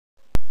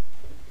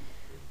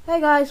Hey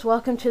guys,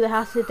 welcome to the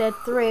House of the Dead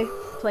 3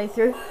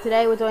 playthrough.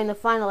 Today we're doing the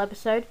final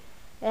episode,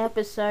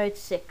 episode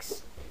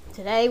 6.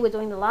 Today we're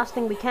doing the last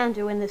thing we can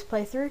do in this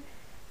playthrough,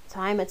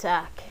 time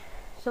attack.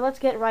 So let's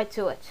get right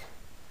to it.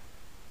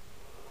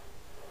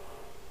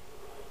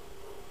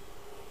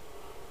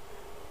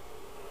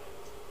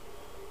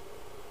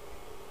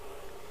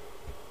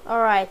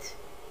 Alright,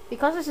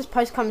 because this is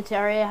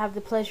post-commentary, I have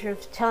the pleasure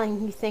of telling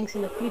you things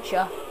in the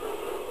future.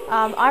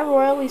 I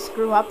royally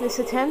screw up this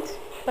attempt,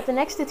 but the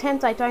next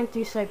attempt I don't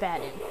do so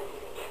bad in.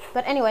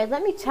 But anyway,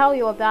 let me tell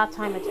you about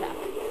time attack.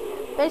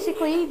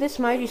 Basically, this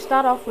mode you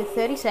start off with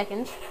 30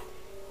 seconds,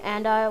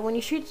 and when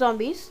you shoot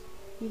zombies,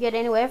 you get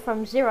anywhere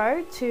from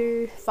 0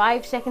 to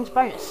 5 seconds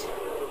bonus.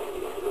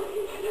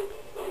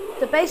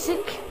 The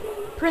basic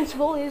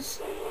principle is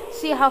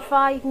see how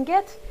far you can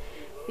get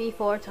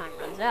before time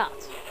runs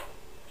out.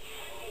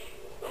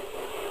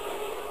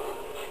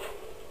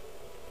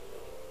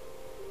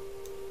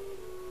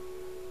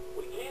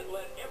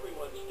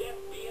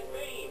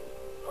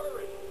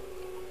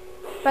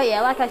 But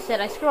yeah, like I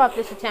said, I screw up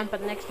this attempt, but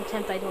the next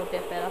attempt I do a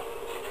bit better.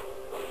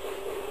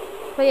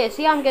 But yeah,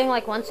 see how I'm getting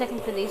like 1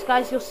 second for these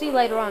guys? You'll see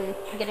later on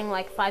I'm getting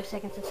like 5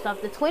 seconds and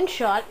stuff. The twin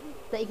shot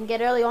that you can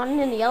get early on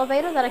in the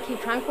elevator that I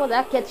keep trying for,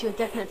 that gets you a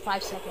definite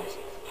 5 seconds.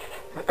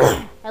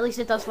 At least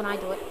it does when I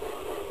do it.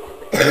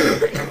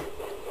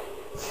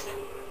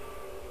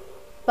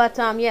 But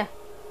yeah.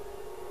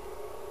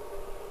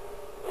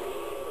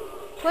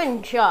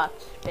 Twin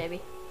shots, baby.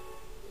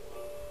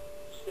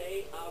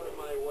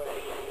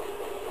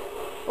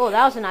 Oh,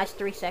 that was a nice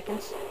 3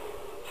 seconds.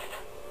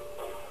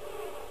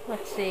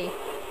 Let's see.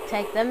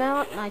 Take them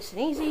out, nice and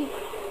easy.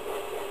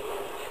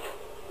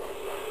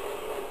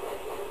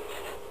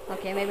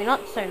 Okay, maybe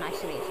not so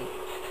nice and easy.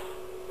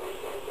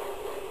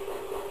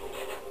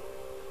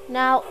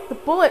 Now, the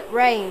bullet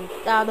range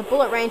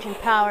and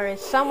power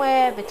is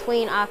somewhere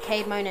between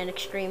arcade mode and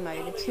extreme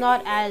mode. It's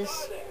not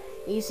as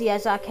easy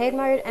as arcade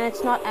mode, and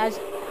it's not as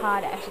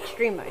hard as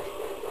extreme mode.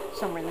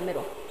 Somewhere in the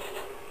middle.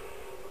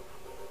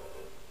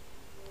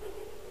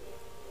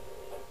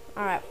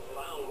 Alright.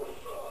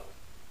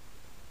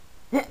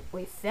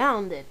 We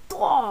found it.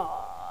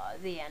 Oh,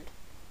 the end.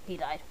 He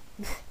died.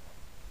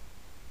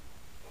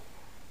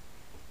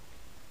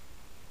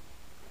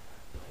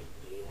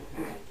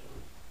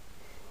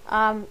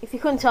 If you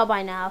couldn't tell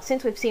by now,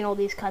 since we've seen all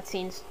these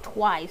cutscenes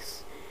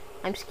twice,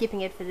 I'm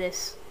skipping it for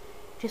this.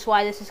 Which is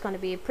why this is going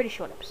to be a pretty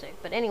short episode.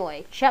 But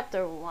anyway,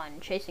 Chapter 1,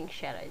 Chasing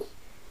Shadows.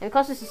 And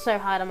because this is so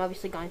hard, I'm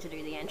obviously going to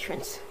do the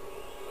entrance.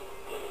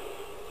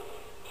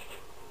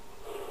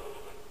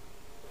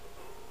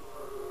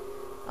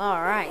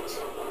 Alright.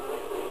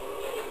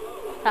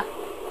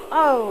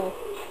 Oh.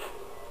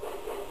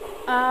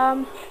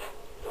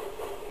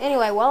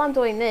 Anyway, while I'm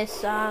doing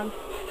this,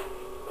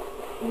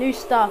 new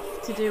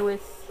stuff to do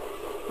with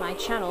my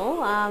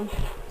channel.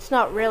 It's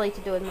not really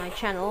to do with my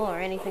channel or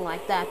anything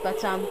like that,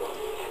 but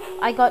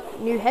I got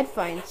new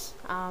headphones,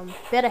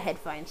 better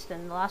headphones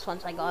than the last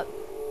ones I got.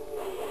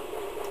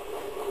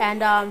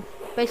 And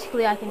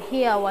basically I can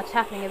hear what's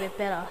happening a bit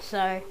better,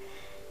 so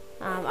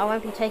I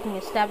won't be taking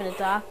a stab in the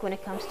dark when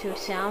it comes to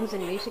sounds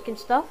and music and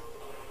stuff.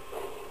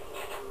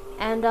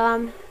 And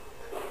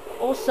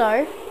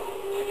also,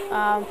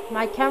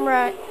 my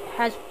camera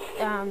has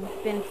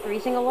been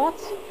freezing a lot.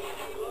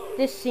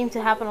 This seemed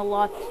to happen a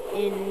lot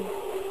in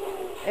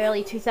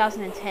early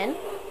 2010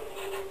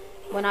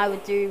 when I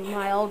would do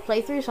my old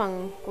playthroughs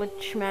on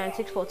Glitchman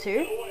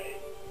 642.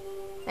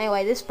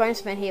 Anyway, this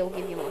bonus event here will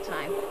give you more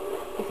time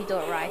if you do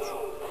it right.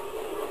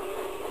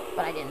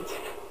 But I didn't.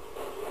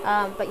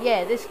 But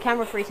yeah, this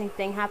camera freezing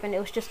thing happened. It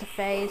was just a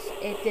phase.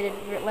 It did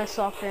it less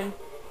often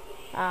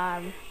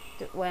as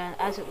it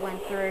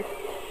went through.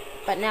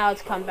 But now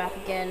it's come back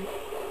again.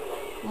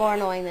 More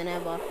annoying than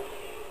ever.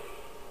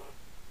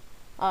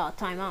 Oh,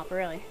 time up,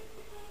 really.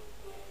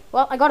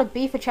 Well, I got a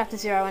B for Chapter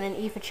 0 and an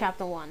E for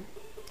Chapter 1.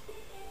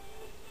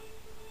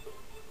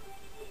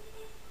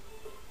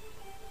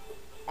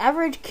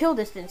 Average kill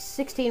distance,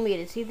 16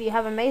 meters. Either you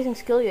have amazing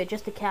skill or you're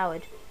just a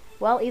coward.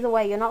 Well, either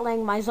way, you're not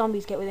letting my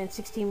zombies get within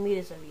 16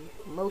 meters of you,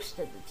 most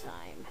of the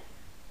time.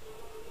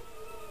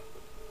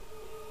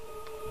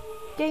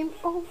 Game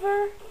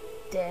over.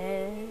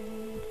 Dead.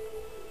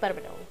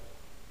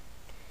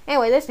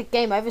 Anyway, there's the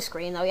game over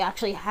screen that we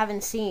actually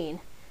haven't seen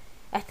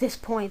at this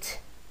point.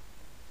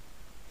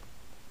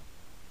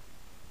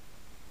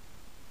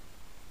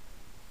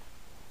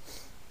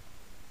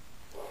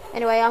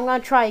 Anyway, I'm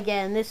gonna try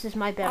again. This is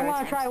my better attempt.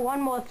 I'm gonna try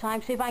one more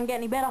time, see if I can get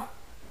any better.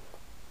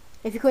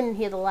 If you couldn't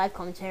hear the live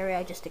commentary,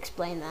 I just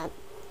explained that.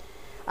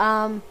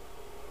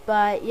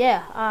 But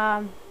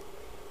yeah,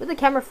 with the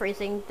camera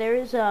freezing, there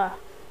is a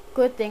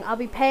good thing. I'll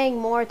be paying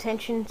more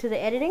attention to the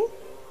editing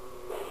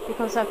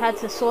because I've had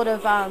to sort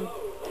of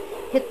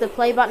hit the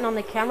play button on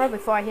the camera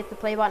before I hit the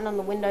play button on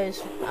the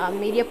Windows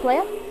media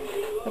player,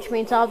 which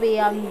means I'll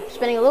be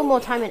spending a little more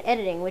time in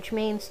editing, which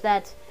means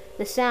that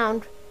the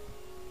sound,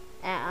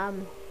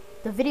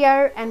 the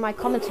video and my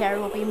commentary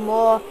will be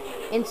more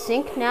in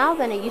sync now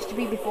than it used to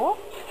be before.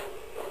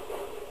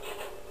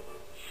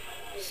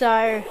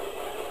 So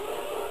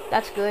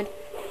That's good.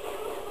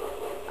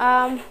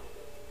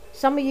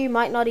 Some of you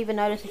might not even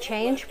notice a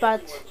change,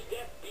 but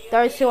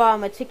those who are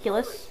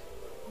meticulous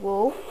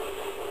will.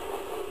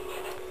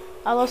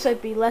 I'll also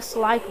be less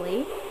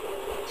likely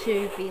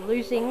to be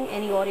losing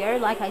any audio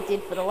like I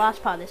did for the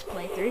last part of this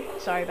playthrough.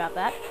 Sorry about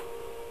that.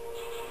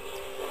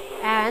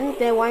 And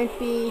there won't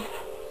be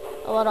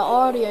a lot of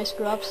audio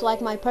screw-ups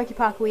like my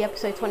PokePark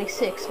episode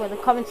 26, where the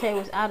commentary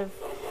was out of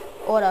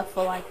order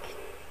for like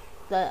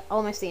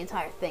almost the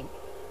entire thing.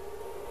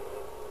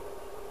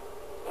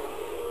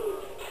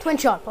 Twin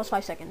shot, plus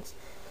 5 seconds.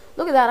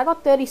 Look at that, I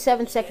got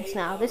 37 seconds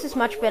now. This is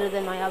much better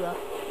than my other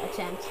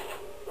attempt.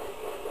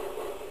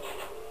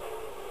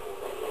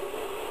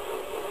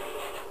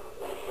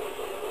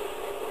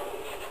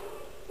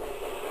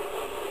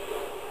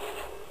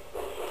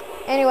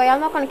 Anyway, I'm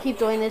not going to keep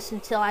doing this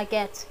until I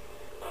get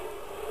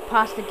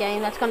past the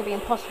game. That's going to be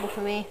impossible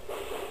for me.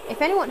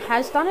 If anyone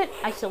has done it,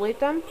 I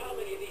salute them.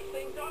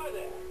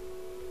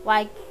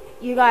 Like,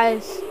 you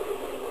guys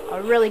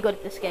are really good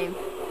at this game.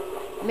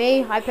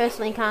 Me, I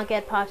personally can't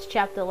get past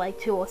chapter like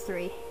 2 or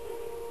 3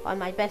 on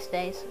my best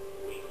days.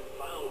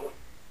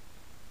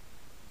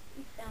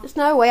 There's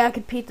no way I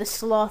could beat the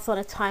sloth on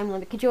a time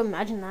limit. Could you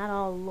imagine that?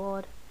 Oh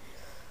lord.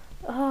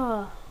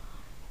 Oh.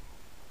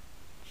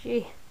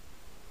 Gee.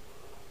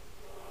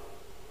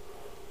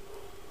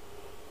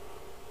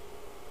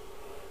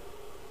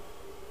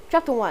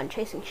 Chapter 1,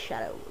 Chasing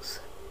Shadows.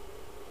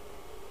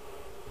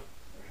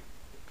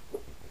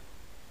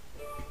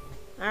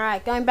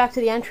 Alright, going back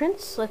to the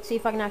entrance. Let's see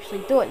if I can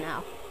actually do it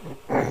now.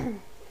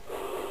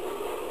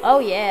 Oh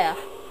yeah.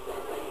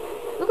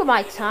 Look at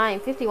my time,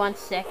 51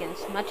 seconds.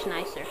 Much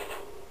nicer.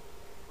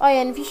 Oh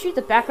yeah, and if you shoot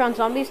the background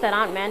zombies that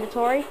aren't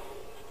mandatory,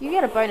 you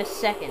get a bonus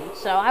second.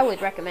 So I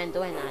would recommend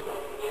doing that.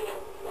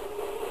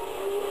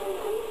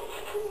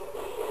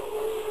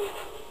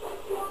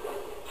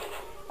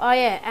 Oh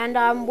yeah,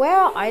 and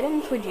where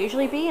items would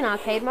usually be in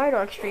arcade mode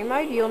or extreme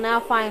mode, you'll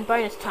now find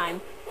bonus time.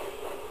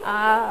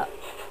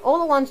 All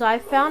the ones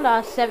I've found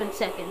are 7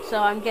 seconds, so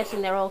I'm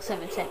guessing they're all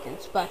 7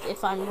 seconds. But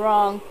if I'm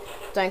wrong,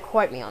 don't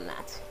quote me on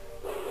that.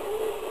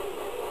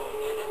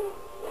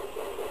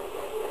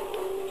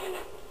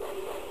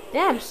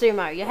 Damn,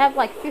 Sumo, you have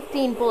like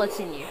 15 bullets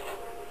in you.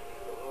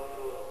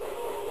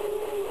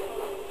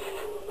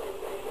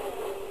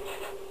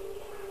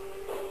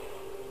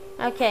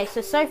 Okay,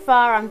 so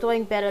far I'm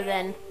doing better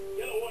than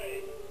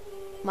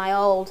my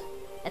old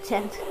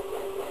attempt.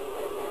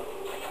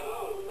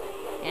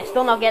 Yeah,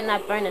 still not getting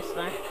that bonus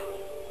though.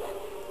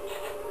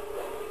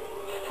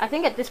 I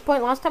think at this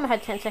point, last time I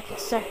had 10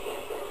 seconds, so.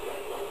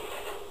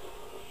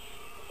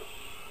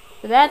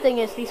 The bad thing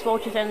is these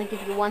vultures only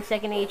give you 1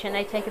 second each, and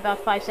they take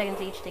about 5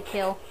 seconds each to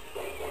kill.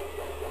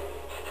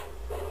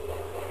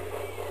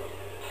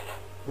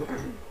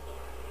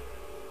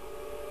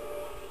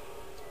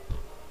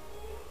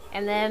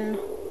 And then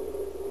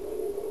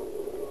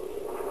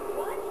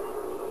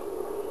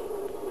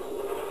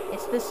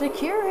it's the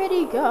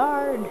security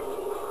guard.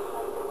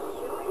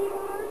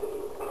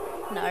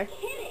 No.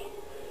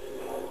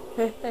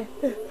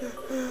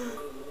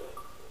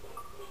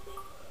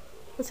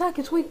 Attack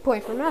its weak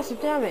point for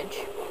massive damage.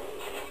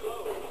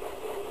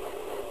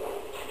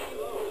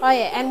 Oh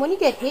yeah, and when you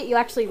get hit, you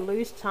actually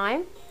lose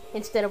time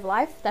instead of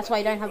life. That's why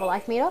you don't have a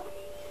life meter.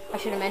 I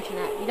should have mentioned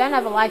that. You don't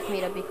have a life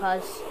meter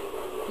because,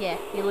 yeah,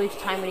 you lose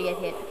time when you get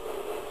hit.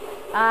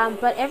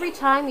 But every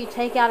time you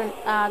take out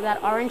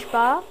that orange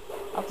bar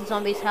of the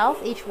zombie's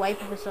health, each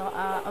wave of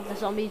the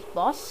zombie's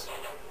boss,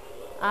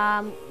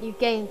 you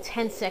gain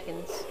 10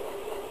 seconds.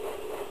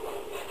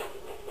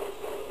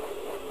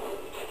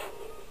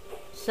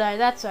 So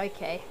that's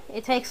okay.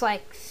 It takes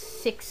like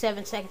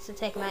 6-7 seconds to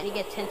take them out, and you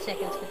get 10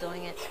 seconds for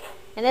doing it.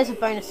 And there's a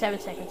bonus 7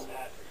 seconds.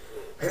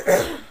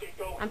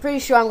 I'm pretty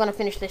sure I'm going to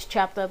finish this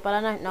chapter, but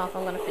I don't know if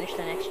I'm going to finish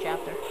the next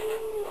chapter.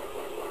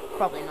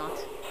 Probably not.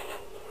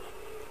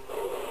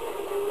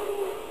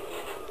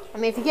 I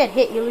mean, if you get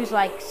hit, you lose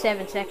like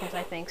 7 seconds,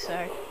 I think,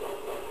 so.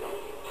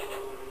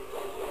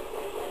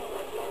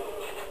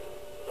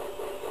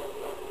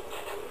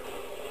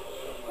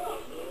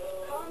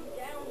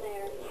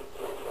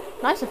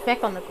 Nice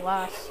effect on the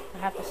glass, I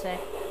have to say.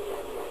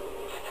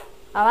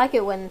 I like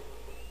it when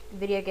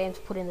video games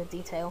put in the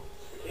detail.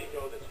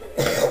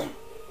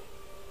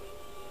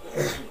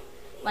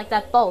 Like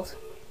that bolt.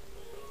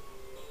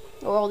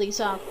 Or all these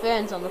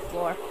ferns on the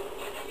floor.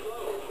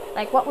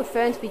 Like, what would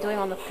ferns be doing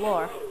on the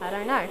floor? I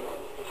don't know.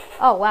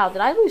 Oh wow,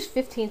 did I lose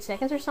 15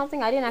 seconds or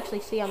something? I didn't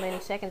actually see how many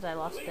seconds I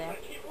lost there.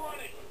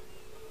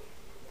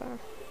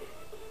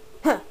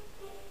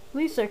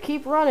 Lisa,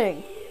 keep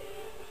running!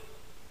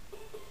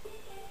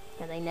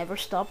 And they never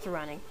stopped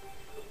running.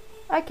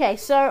 Okay,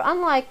 so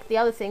unlike the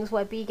other things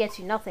where B gets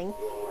you nothing,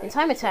 in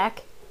Time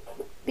Attack,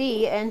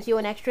 B earns you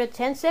an extra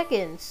 10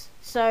 seconds.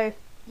 So,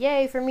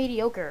 yay for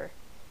mediocre.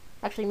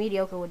 Actually,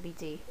 mediocre would be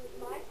D.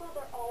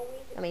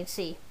 I mean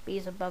C. B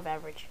is above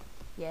average.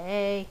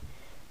 Yay.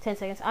 10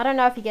 seconds. I don't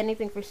know if you get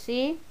anything for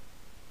C.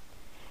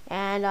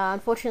 And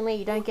unfortunately,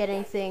 you don't get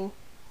anything.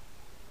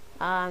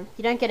 You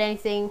don't get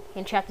anything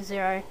in Chapter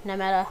 0, no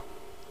matter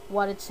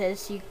what it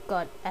says you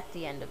got at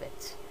the end of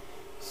it.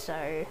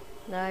 So,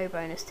 no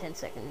bonus 10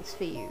 seconds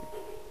for you.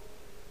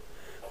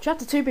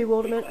 Chapter 2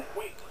 Bewilderment.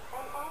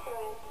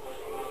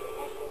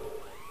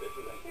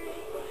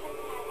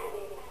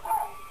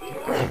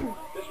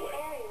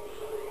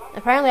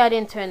 Apparently I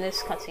didn't turn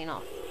this cutscene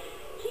off.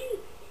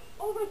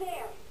 Over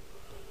there.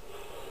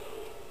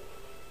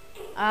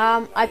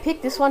 I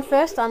picked this one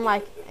first,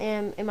 unlike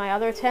in my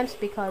other attempts,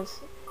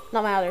 because...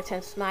 Not my other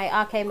attempts, my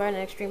arcade mode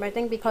and extreme mode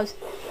thing, because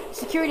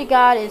security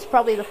guard is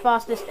probably the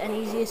fastest and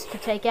easiest to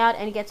take out,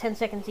 and you get 10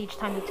 seconds each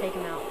time you take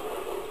him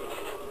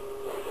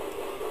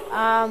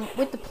out.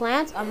 With the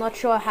plant, I'm not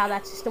sure how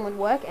that system would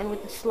work, and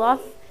with the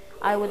sloth,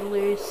 I would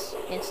lose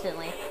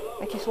instantly.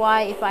 Which is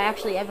why, if I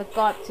actually ever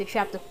got to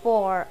chapter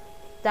 4,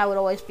 that would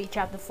always be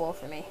chapter 4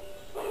 for me.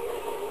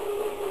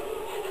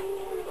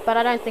 But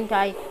I don't think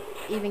I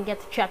even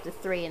get to chapter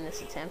 3 in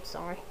this attempt,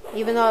 sorry.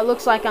 Even though it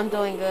looks like I'm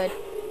doing good,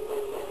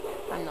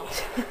 I'm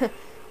not. I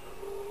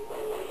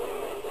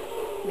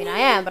mean, I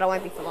am, but I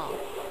won't be for long.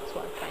 That's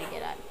what I'm trying to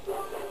get at.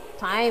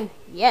 Time,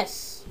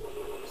 yes.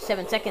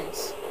 7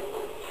 seconds.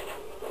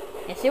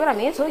 And see what I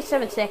mean? It's only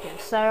 7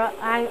 seconds, so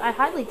I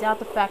highly doubt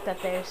the fact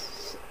that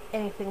there's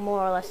anything more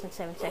or less than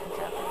 7 seconds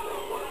out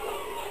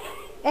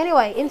there.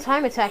 Anyway, in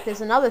Time Attack,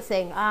 there's another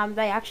thing.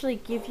 They actually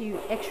give you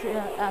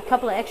a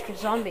couple of extra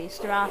zombies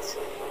throughout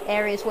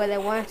areas where there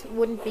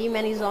wouldn't be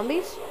many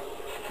zombies.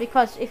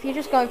 Because if you're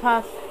just going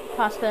past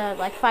the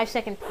like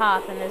 5-second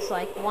path and there's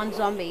like one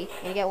zombie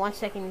and you get 1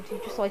 second,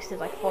 you just wasted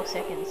like 4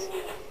 seconds.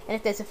 And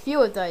if there's a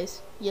few of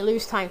those, you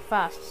lose time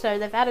fast. So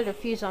they've added a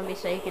few zombies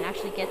so you can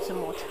actually get some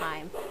more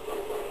time,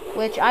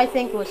 which I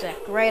think was a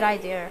great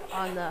idea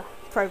on the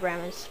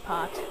programmer's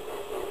part.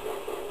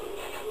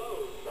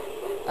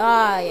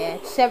 Ah, yeah,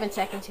 7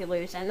 seconds you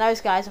lose, and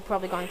those guys are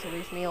probably going to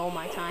lose me all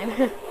my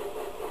time.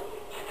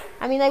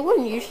 I mean, they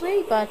wouldn't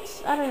usually,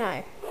 but I don't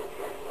know.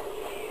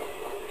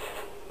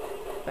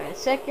 Bonus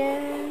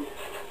second,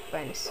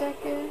 bonus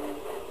second,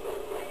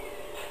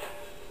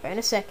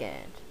 bonus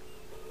second,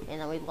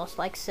 and then we lost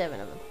like 7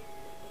 of them.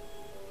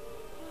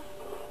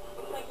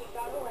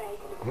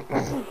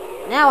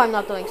 Now I'm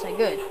not doing so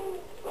good.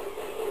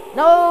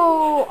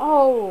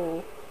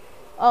 No!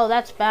 Oh,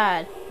 that's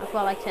bad. I've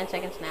got like 10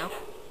 seconds now.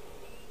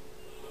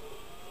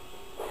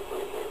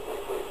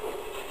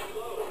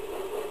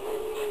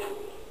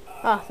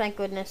 Oh, thank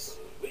goodness.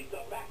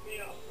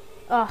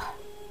 Oh,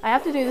 I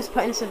have to do this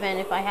bonus event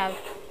if I have...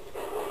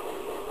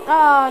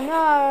 Oh,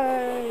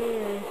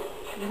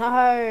 no!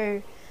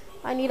 No!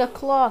 I need a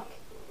clock.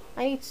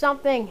 I need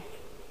something.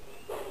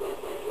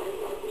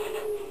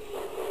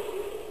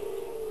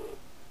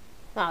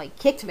 Oh, he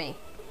kicked me.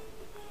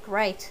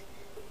 Great.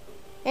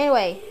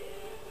 Anyway,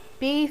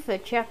 B for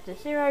chapter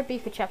 0, B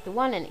for chapter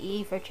 1, and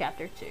E for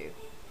chapter 2.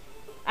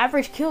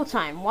 Average kill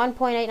time,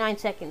 1.89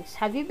 seconds.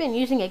 Have you been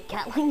using a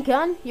Gatling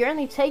gun? You're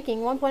only taking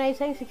 1.8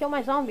 seconds to kill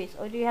my zombies.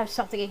 Or do you have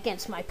something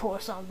against my poor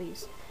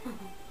zombies?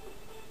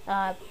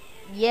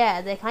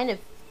 Yeah, they're kind of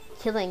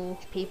killing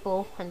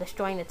people and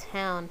destroying the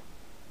town.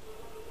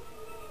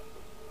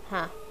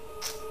 Huh.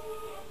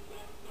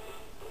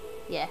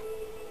 Yeah.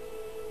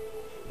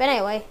 But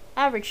anyway,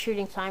 average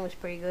shooting time was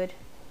pretty good.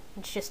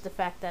 It's just the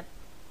fact that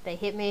they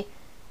hit me.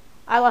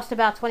 I lost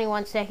about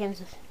 21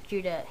 seconds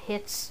due to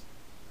hits,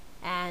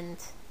 and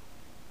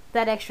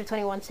that extra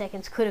 21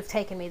 seconds could have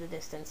taken me the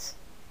distance.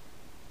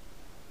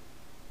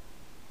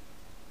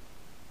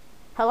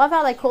 I love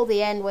how they call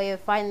the end where you're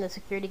fighting the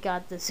security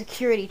guard the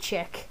security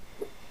check.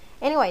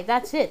 Anyway,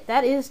 that's it.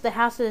 That is the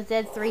House of the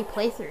Dead 3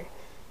 playthrough.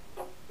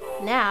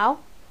 Now,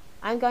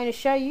 I'm going to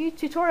show you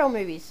tutorial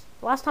movies.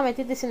 Last time I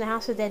did this in the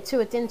House of the Dead 2,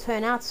 it didn't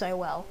turn out so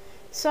well.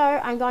 So,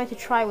 I'm going to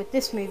try with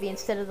this movie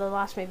instead of the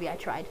last movie I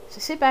tried. So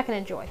sit back and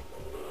enjoy.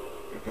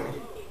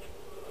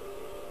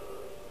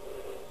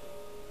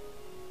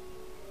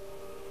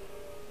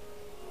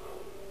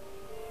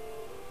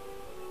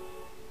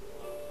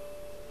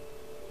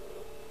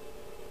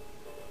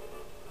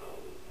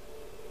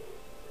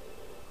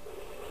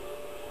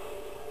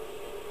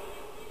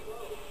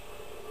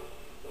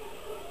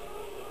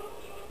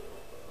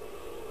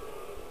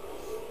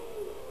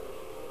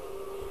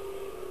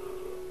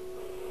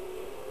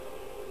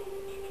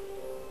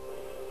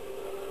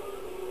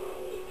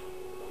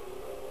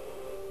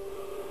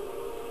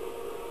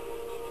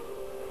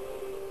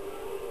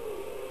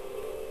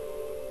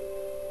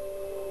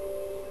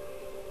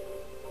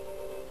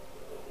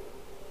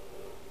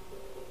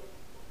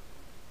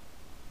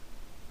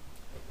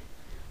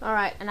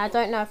 Alright, and I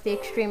don't know if the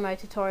extreme mode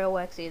tutorial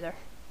works either.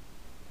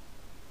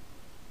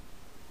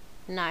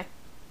 No.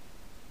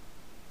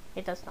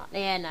 It does not.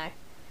 Yeah, no.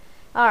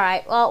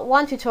 Alright, well,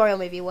 one tutorial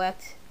movie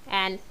worked,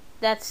 and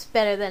that's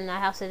better than the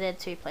House of the Dead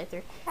 2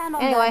 playthrough. And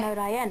on that note,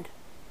 I end.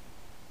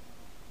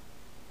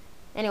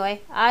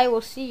 Anyway, I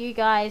will see you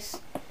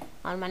guys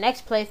on my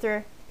next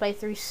playthrough,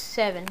 playthrough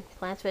 7,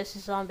 Plants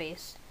vs.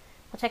 Zombies.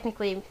 Will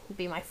technically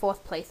be my 4th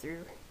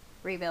playthrough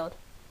rebuild,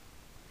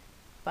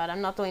 but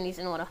I'm not doing these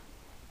in order.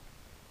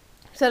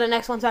 So the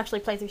next one's actually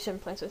playthrough 7,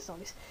 Plants vs.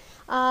 Zombies.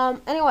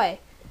 Anyway,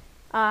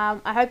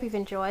 I hope you've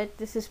enjoyed.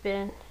 This has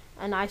been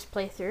a nice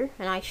playthrough,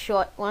 a nice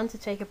short one to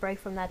take a break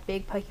from that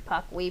big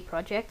PokePark Wii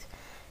project.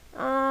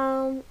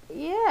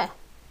 Yeah,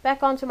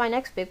 back on to my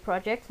next big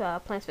project,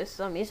 Plants vs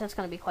Zombies. That's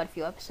going to be quite a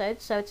few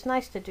episodes, so it's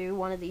nice to do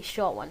one of these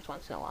short ones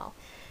once in a while.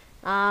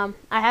 I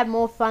had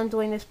more fun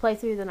doing this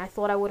playthrough than I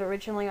thought I would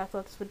originally. I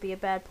thought this would be a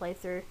bad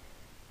playthrough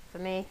for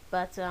me,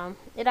 but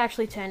it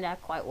actually turned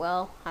out quite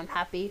well. I'm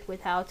happy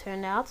with how it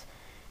turned out,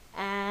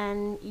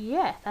 and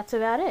yeah, that's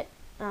about it.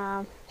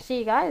 See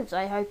you guys.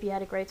 I hope you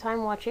had a great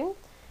time watching.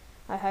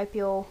 I hope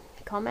you'll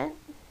comment,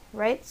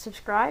 rate,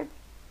 subscribe,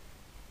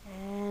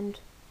 and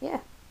yeah,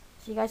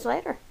 see you guys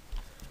later.